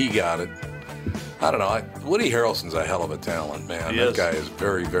he got it. I don't know. Woody Harrelson's a hell of a talent, man. That guy is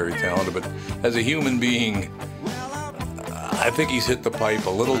very, very talented. But as a human being, I think he's hit the pipe a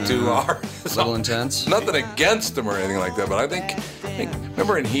little too hard. A little intense? Nothing against him or anything like that, but I think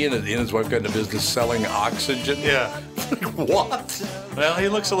remember he and his wife got into business selling oxygen? Yeah. What? Well, he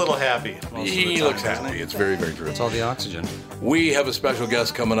looks a little happy. He looks happy. It's very, very true. It's all the oxygen. We have a special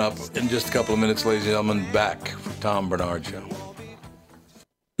guest coming up in just a couple of minutes, ladies and gentlemen. Back for Tom Bernard Show.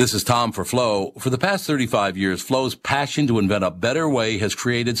 This is Tom for Flo. For the past 35 years, Flo's passion to invent a better way has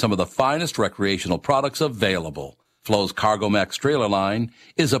created some of the finest recreational products available. Flo's Cargo Max trailer line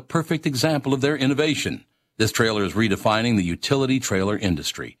is a perfect example of their innovation. This trailer is redefining the utility trailer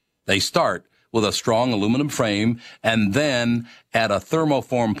industry. They start with a strong aluminum frame and then add a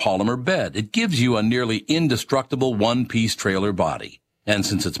thermoform polymer bed. It gives you a nearly indestructible one-piece trailer body. And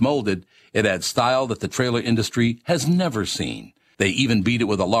since it's molded, it adds style that the trailer industry has never seen. They even beat it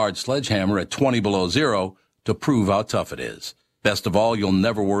with a large sledgehammer at 20 below zero to prove how tough it is. Best of all, you'll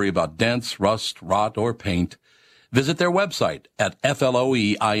never worry about dents, rust, rot, or paint. Visit their website at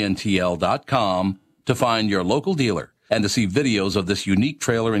floeintl.com to find your local dealer and to see videos of this unique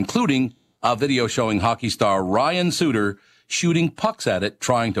trailer, including a video showing hockey star Ryan Suter shooting pucks at it,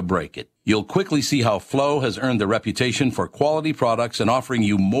 trying to break it. You'll quickly see how Flo has earned the reputation for quality products and offering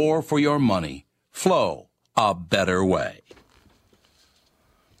you more for your money. Flo, a better way.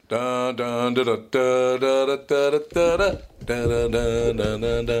 Dun, dun, da, da, da, da, da, da, da, da, da, da, da,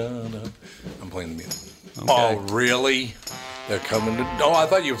 da, da. I'm playing the music. Okay. Oh, really? They're coming to... Oh, I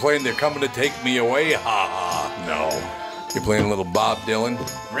thought you were playing They're Coming to Take Me Away. Ha ha. No. You're playing a little Bob Dylan.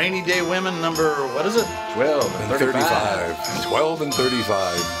 Rainy Day Women number, what is it? 12 and 35. 12 and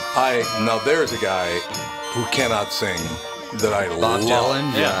 35. Now there's a guy who cannot sing that I Bob love.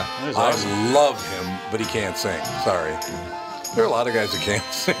 Dylan? Yeah. I love him, but he can't sing. Sorry. There are a lot of guys that can't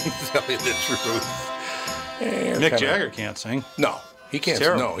sing, to tell you the truth. Mick Jagger can't sing. No, he can't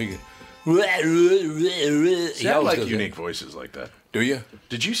sing. No, he I like unique voices like that. Do you?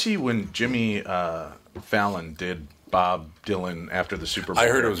 Did you see when Jimmy Fallon did Bob Dylan after the Super Bowl? I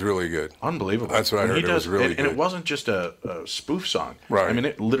heard it was really good. Unbelievable. That's what I heard. It was really good. And it wasn't just a spoof song. Right. I mean,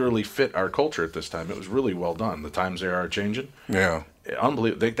 it literally fit our culture at this time. It was really well done. The times they are changing. Yeah.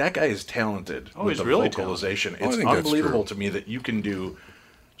 Unbelievable. That guy is talented. Oh, with he's the really vocalization. talented. It's I think that's unbelievable true. to me that you can do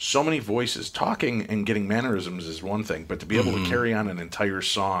so many voices. Talking and getting mannerisms is one thing, but to be able to carry on an entire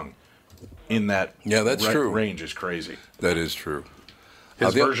song in that true. range is crazy. That is true.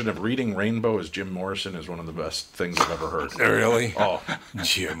 His version of Reading Rainbow as Jim Morrison is one of the best things I've ever heard. Really? Oh,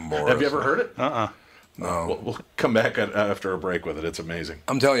 Jim Morrison. have you ever heard it? No. We'll come back after a break with it. It's amazing.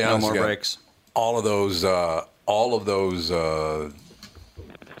 I'm telling you, No honestly, more breaks. all of those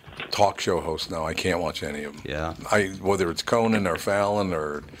talk show hosts now, I can't watch any of them. Yeah. Whether it's Conan or Fallon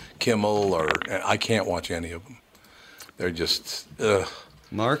or Kimmel I can't watch any of them. They're just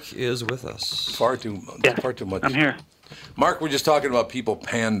Mark is with us. far too much. I'm here. Mark, we're just talking about people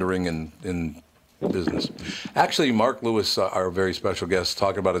pandering in business. Actually, Mark Lewis, our very special guest,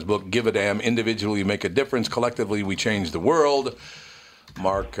 talking about his book, Give a Damn, Individually You Make a Difference, Collectively We Change the World.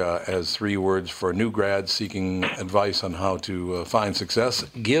 Mark has 3 words for new grads seeking advice on how to find success.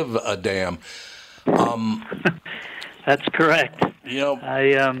 Give a damn. That's correct. You know,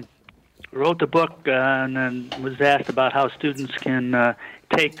 I wrote the book and then was asked about how students can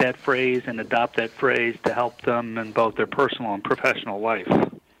take that phrase and adopt that phrase to help them in both their personal and professional life.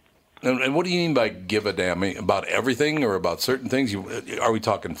 and what do you mean by give a damn? I mean, about everything or about certain things? Are we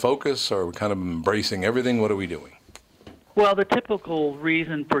talking focus, or are we kind of embracing everything? What are we doing? Well, the typical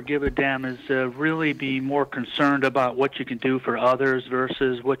reason for give a damn is really be more concerned about what you can do for others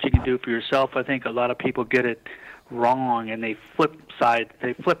versus what you can do for yourself. I think a lot of people get it wrong, and they flip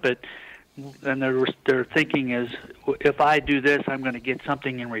it, and their thinking is, if I do this, I'm going to get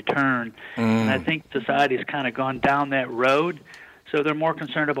something in return. And I think society's kind of gone down that road, so they're more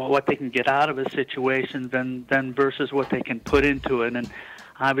concerned about what they can get out of a situation than versus what they can put into it. And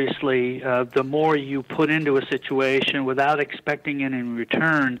obviously, the more you put into a situation without expecting it in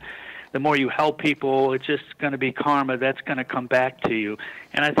return, the more you help people, it's just going to be karma that's going to come back to you.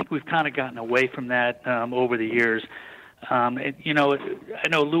 And I think we've kind of gotten away from that over the years. I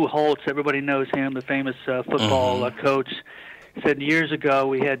know Lou Holtz, everybody knows him, the famous football coach. said years ago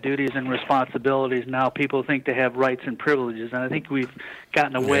we had duties and responsibilities. Now people think they have rights and privileges, and I think we've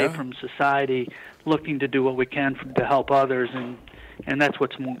gotten away from society looking to do what we can to help others, and that's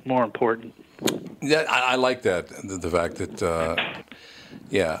what's more important. Yeah, I like that, the fact that,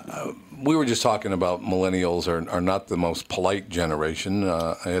 we were just talking about millennials are not the most polite generation.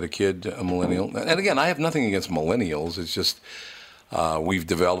 I had a kid, a millennial, and again, I have nothing against millennials. It's just we've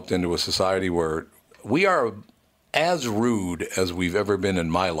developed into a society where we are as rude as we've ever been in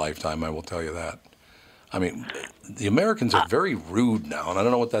my lifetime, I will tell you that. I mean, the Americans are very rude now, and I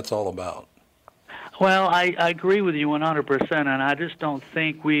don't know what that's all about. Well, I agree with you 100%, and I just don't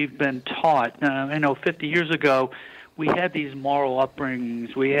think we've been taught. 50 years ago, we had these moral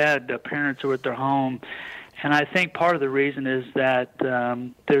upbringings. We had parents who were at their home, and I think part of the reason is that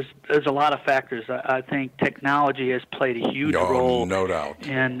there's a lot of factors. I think technology has played a huge role, no doubt,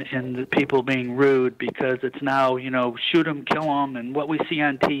 in the people being rude, because it's now shoot 'em, kill 'em, and what we see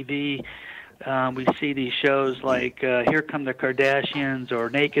on TV. We see these shows like Here Come the Kardashians or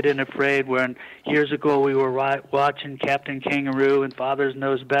Naked and Afraid, when years ago we were watching Captain Kangaroo and Fathers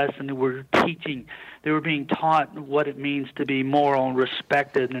Knows Best, and they were being taught what it means to be moral and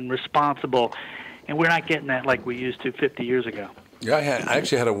respected and responsible. And we're not getting that like we used to 50 years ago. Yeah, I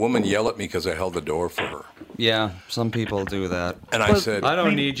actually had a woman yell at me because I held the door for her. Yeah, some people do that. And I said, I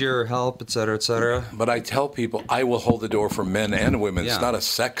don't need your help, et cetera, et cetera. But I tell people I will hold the door for men and women. Yeah. It's not a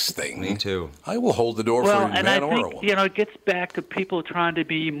sex thing. Me too. I will hold the door for a man or a woman. It gets back to people trying to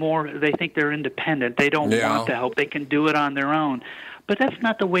be more, they think they're independent. They don't want to help. They can do it on their own. But that's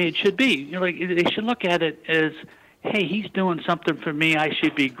not the way it should be. They should look at it as, hey, he's doing something for me. I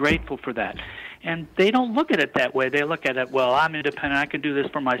should be grateful for that. And they don't look at it that way. They look at it, well, I'm independent. I can do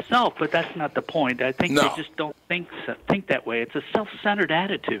this for myself. But that's not the point. I think they just don't think that way. It's a self-centered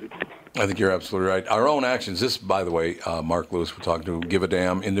attitude. I think you're absolutely right. Our own actions, this, by the way, Mark Lewis, we're talking to Give a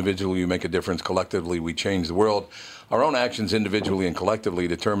Damn. Individually, you make a difference. Collectively, we change the world. Our own actions individually and collectively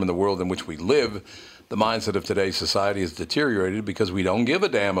determine the world in which we live. The mindset of today's society is deteriorated because we don't give a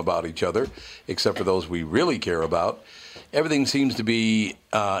damn about each other, except for those we really care about. Everything seems to be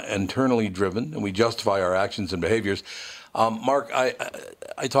internally driven, and we justify our actions and behaviors. Mark,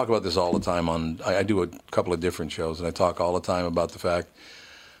 I talk about this all the time. I do a couple of different shows, and I talk all the time about the fact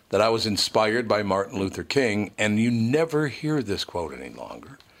that I was inspired by Martin Luther King, and you never hear this quote any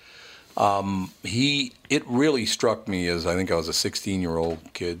longer. It really struck me as, I think I was a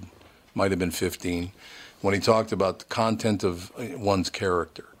 16-year-old kid, might have been 15, when he talked about the content of one's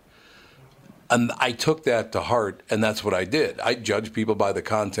character. And I took that to heart, and that's what I did. I judged people by the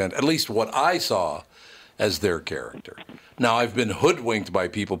content, at least what I saw as their character. Now, I've been hoodwinked by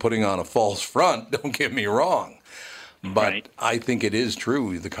people putting on a false front, don't get me wrong. But I think it is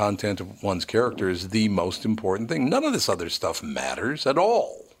true. The content of one's character is the most important thing. None of this other stuff matters at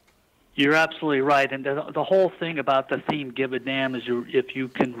all. You're absolutely right, and the whole thing about the theme "Give a Damn" is if you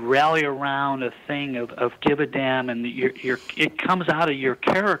can rally around a thing of "Give a Damn" and it comes out of your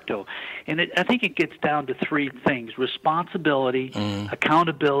character, and I think it gets down to three things: responsibility,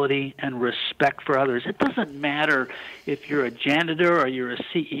 accountability, and respect for others. It doesn't matter if you're a janitor or you're a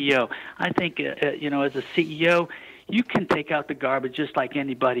CEO. I think as a CEO, you can take out the garbage just like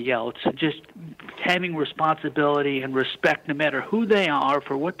anybody else. Just having responsibility and respect, no matter who they are,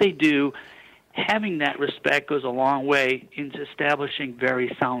 for what they do, having that respect goes a long way in establishing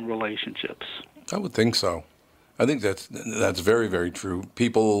very sound relationships. I would think so. I think that's very, very true.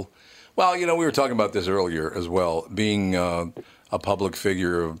 People, we were talking about this earlier as well, being a public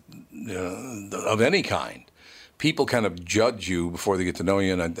figure of any kind. People kind of judge you before they get to know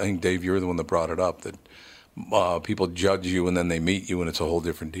you, and I think, Dave, you're the one that brought it up, that people judge you and then they meet you and it's a whole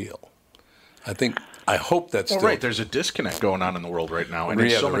different deal. I hope that's still... Right, there's a disconnect going on in the world right now, and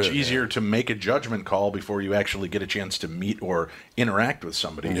it's so much easier to make a judgment call before you actually get a chance to meet or interact with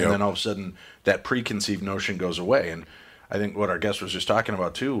somebody, and then all of a sudden that preconceived notion goes away. And I think what our guest was just talking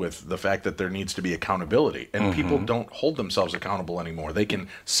about, too, with the fact that there needs to be accountability, and people don't hold themselves accountable anymore. They can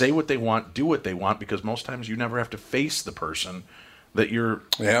say what they want, do what they want, because most times you never have to face the person that you're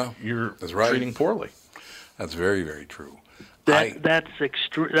treating poorly. That's very, very true.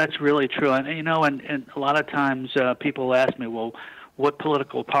 That's really true. And and a lot of times people ask me, well, what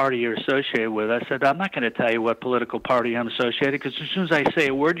political party you're associated with? I said, I'm not going to tell you what political party I'm associated, because as soon as I say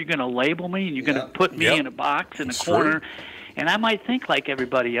a word, you're going to label me and you're going to put me in a box in a corner. True. And I might think like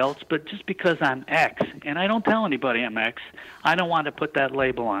everybody else, but just because I'm X, and I don't tell anybody I'm X, I don't want to put that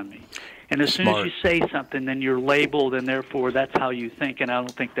label on me. And as soon as you say something, then you're labeled, and therefore that's how you think, and I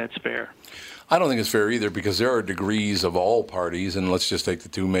don't think that's fair. I don't think it's fair either, because there are degrees of all parties, and let's just take the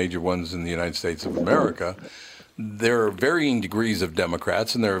two major ones in the United States of America. there are varying degrees of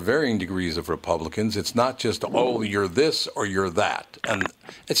Democrats and there are varying degrees of Republicans. It's not just, oh, you're this or you're that. And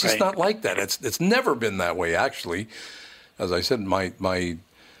it's just not like that. It's never been that way, actually. As I said, my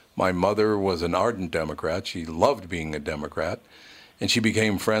mother was an ardent Democrat. She loved being a Democrat. And she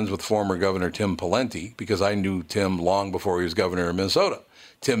became friends with former Governor Tim Pawlenty because I knew Tim long before he was governor of Minnesota.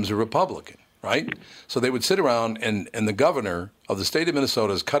 Tim's a Republican, right? So they would sit around and the governor of the state of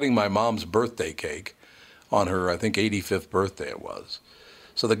Minnesota is cutting my mom's birthday cake on her, I think, 85th birthday it was.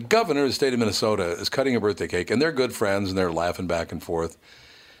 So the governor of the state of Minnesota is cutting a birthday cake, and they're good friends, and they're laughing back and forth.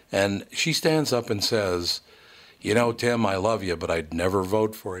 And she stands up and says, you know, Tim, I love you, but I'd never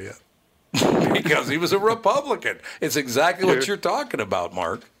vote for you. Because he was a Republican. It's exactly what you're talking about,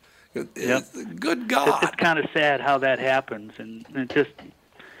 Mark. Yep. Good God. It's kind of sad how that happens. And just,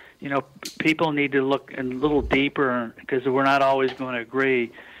 you know, people need to look a little deeper because we're not always going to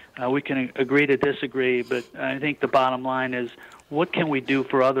agree. We can agree to disagree, but I think the bottom line is, what can we do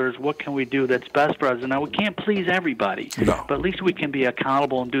for others? What can we do that's best for us? And now we can't please everybody, but at least we can be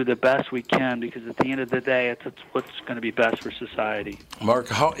accountable and do the best we can, because at the end of the day, it's what's going to be best for society. Mark,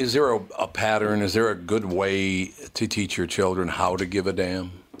 is there a pattern? Is there a good way to teach your children how to give a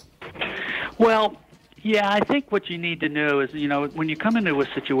damn? Well, yeah, I think what you need to know is, you know, when you come into a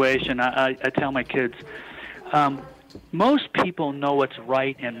situation, I tell my kids, most people know what's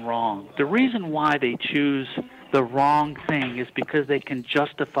right and wrong. The reason why they choose the wrong thing is because they can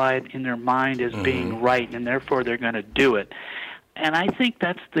justify it in their mind as being right, and therefore they're going to do it. And I think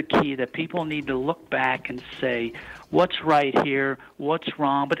that's the key, that people need to look back and say, what's right here, what's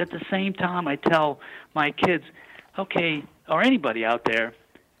wrong. But at the same time, I tell my kids, okay, or anybody out there,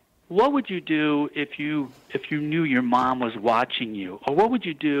 what would you do if you knew your mom was watching you? Or what would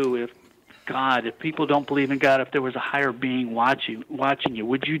you do if people don't believe in God, if there was a higher being watching you,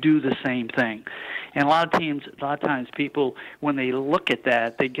 would you do the same thing? And a lot of times people, when they look at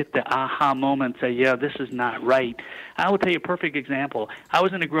that, they get the aha moment, say, yeah, this is not right. I will tell you a perfect example. I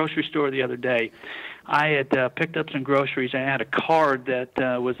was in a grocery store the other day. I had picked up some groceries, and I had a card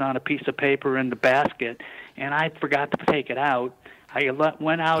that was on a piece of paper in the basket, and I forgot to take it out. I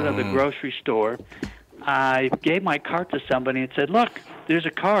went out of the grocery store. I gave my card to somebody and said, look, there's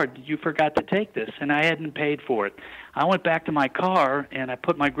a card. You forgot to take this, and I hadn't paid for it. I went back to my car, and I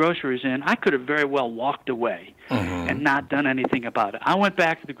put my groceries in. I could have very well walked away and not done anything about it. I went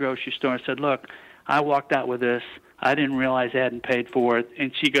back to the grocery store and said, look, I walked out with this. I didn't realize I hadn't paid for it.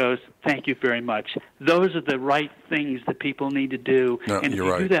 And she goes, thank you very much. Those are the right things that people need to do. No, and if you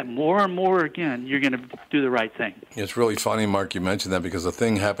right. do that more and more again, you're going to do the right thing. It's really funny, Mark, you mentioned that, because the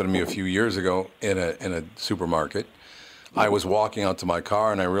thing happened to me a few years ago in a supermarket. I was walking out to my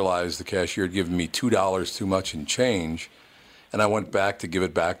car, and I realized the cashier had given me $2 too much in change, and I went back to give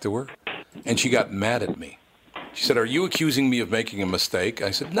it back to her, and she got mad at me. She said, are you accusing me of making a mistake?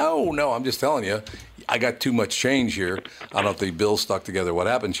 I said, no, I'm just telling you. I got too much change here. I don't know if the bills stuck together. What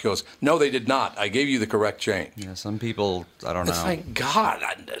happened? She goes, no, they did not. I gave you the correct change. Yeah, some people, I don't know. It's like, God.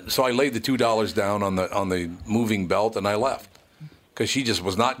 So I laid the $2 down on the moving belt, and I left, because she just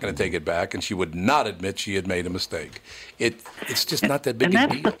was not going to take it back, and she would not admit she had made a mistake. It's just not that big a deal.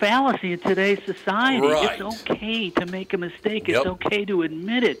 And that's the fallacy in today's society. Right. It's okay to make a mistake. It's Yep. okay to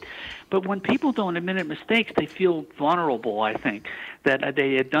admit it. But when people don't admit mistakes, they feel vulnerable, I think, that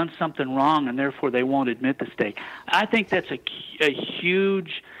they had done something wrong, and therefore they won't admit the mistake. I think that's a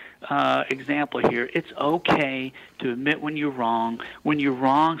huge example here. It's okay to admit when you're wrong. When you're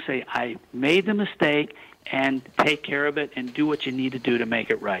wrong, say, I made the mistake, and take care of it and do what you need to do to make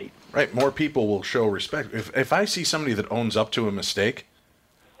it right. Right. More people will show respect. If I see somebody that owns up to a mistake,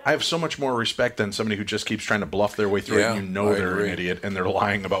 I have so much more respect than somebody who just keeps trying to bluff their way through it, and you know they're an idiot and they're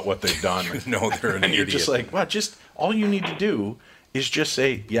lying about what they've done. You know they're an and you're idiot. just like, well, just all you need to do is just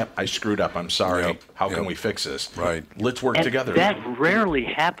say, yep, I screwed up. I'm sorry. Yep. How can we fix this? Right. Let's work And together. that rarely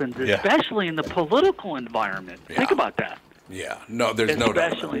happens, especially in the political environment. Think about that. Yeah. No, there's no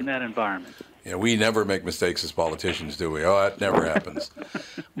doubt. Especially in that environment. Yeah, we never make mistakes as politicians, do we? Oh, that never happens.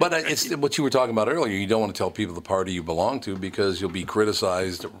 But it's what you were talking about earlier. You don't want to tell people the party you belong to, because you'll be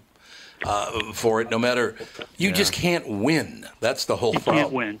criticized for it no matter. You just can't win. That's the whole problem. You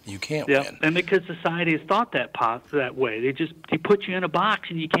can't win. You can't Yeah, win. and because society has thought that way. They put you in a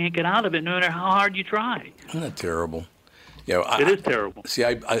box, and you can't get out of it no matter how hard you try. Isn't that terrible? Yeah, it is terrible. See,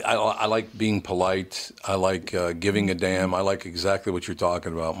 I like being polite. I like giving a damn. I like exactly what you're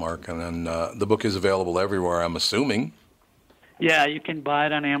talking about, Mark. And the book is available everywhere, I'm assuming. Yeah, you can buy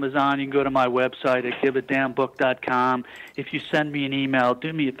it on Amazon. You can go to my website at giveadamnbook.com. If you send me an email,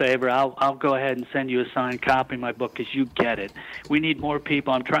 do me a favor. I'll go ahead and send you a signed copy of my book because you get it. We need more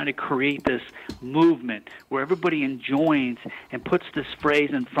people. I'm trying to create this movement where everybody enjoins and puts this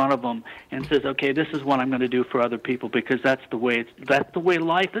phrase in front of them and says, okay, this is what I'm going to do for other people because that's the way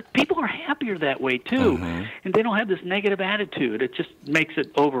life. People are happier that way too, and they don't have this negative attitude. It just makes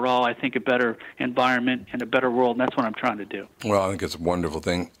it overall, I think, a better environment and a better world, and that's what I'm trying to do. Well, I think it's a wonderful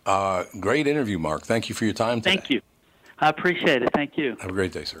thing. Great interview, Mark. Thank you for your time today. Thank you. I appreciate it. Thank you. Have a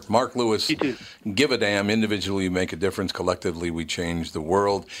great day, sir. Mark Lewis. You too. Give a damn. Individually, we make a difference. Collectively, we change the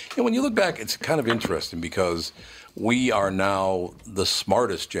world. And when you look back, it's kind of interesting because we are now the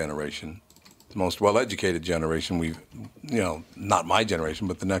smartest generation, the most well-educated generation. We've, not my generation,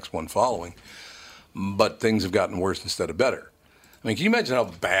 but the next one following. But things have gotten worse instead of better. I mean, can you imagine how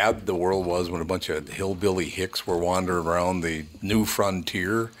bad the world was when a bunch of hillbilly hicks were wandering around the new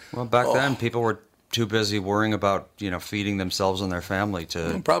frontier? Well, back then, people were too busy worrying about, feeding themselves and their family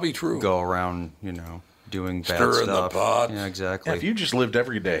to probably true. Go around, doing bad Stirring stuff. The pot. Yeah, exactly. Yeah, if you just lived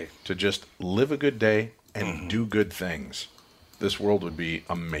every day to just live a good day and do good things, this world would be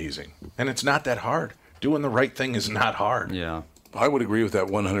amazing. And it's not that hard. Doing the right thing is not hard. Yeah. I would agree with that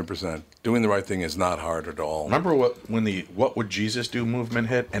 100%. Doing the right thing is not hard at all. Remember when the "What Would Jesus Do" movement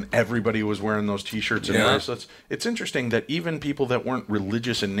hit, and everybody was wearing those T-shirts and bracelets? It's interesting that even people that weren't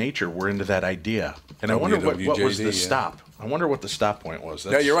religious in nature were into that idea. And I wonder what was the stop. I wonder what the stop point was.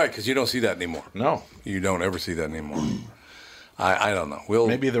 Yeah, you're right, because you don't see that anymore. No, you don't ever see that anymore. I don't know.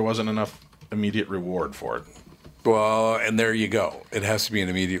 Maybe there wasn't enough immediate reward for it. Well, and there you go. It has to be an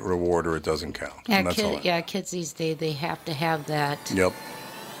immediate reward or it doesn't count. Yeah, kids these days, they have to have that. Yep.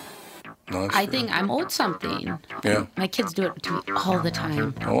 No, I think I'm owed something. Yeah. My kids do it to me all the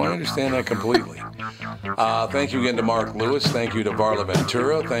time. Oh, I understand that completely. Thank you again to Mark Lewis. Thank you to Varla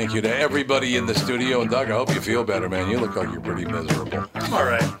Ventura. Thank you to everybody in the studio. And Doug, I hope you feel better, man. You look like you're pretty miserable. I'm all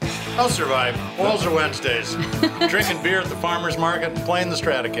right. I'll survive. Walls are Wednesdays. Drinking beer at the farmer's market and playing the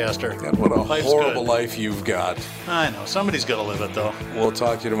Stratocaster. God, what a Life's horrible good. life you've got. I know. Somebody's got to live it, though. We'll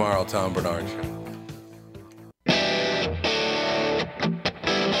talk to you tomorrow, Tom Bernard Show.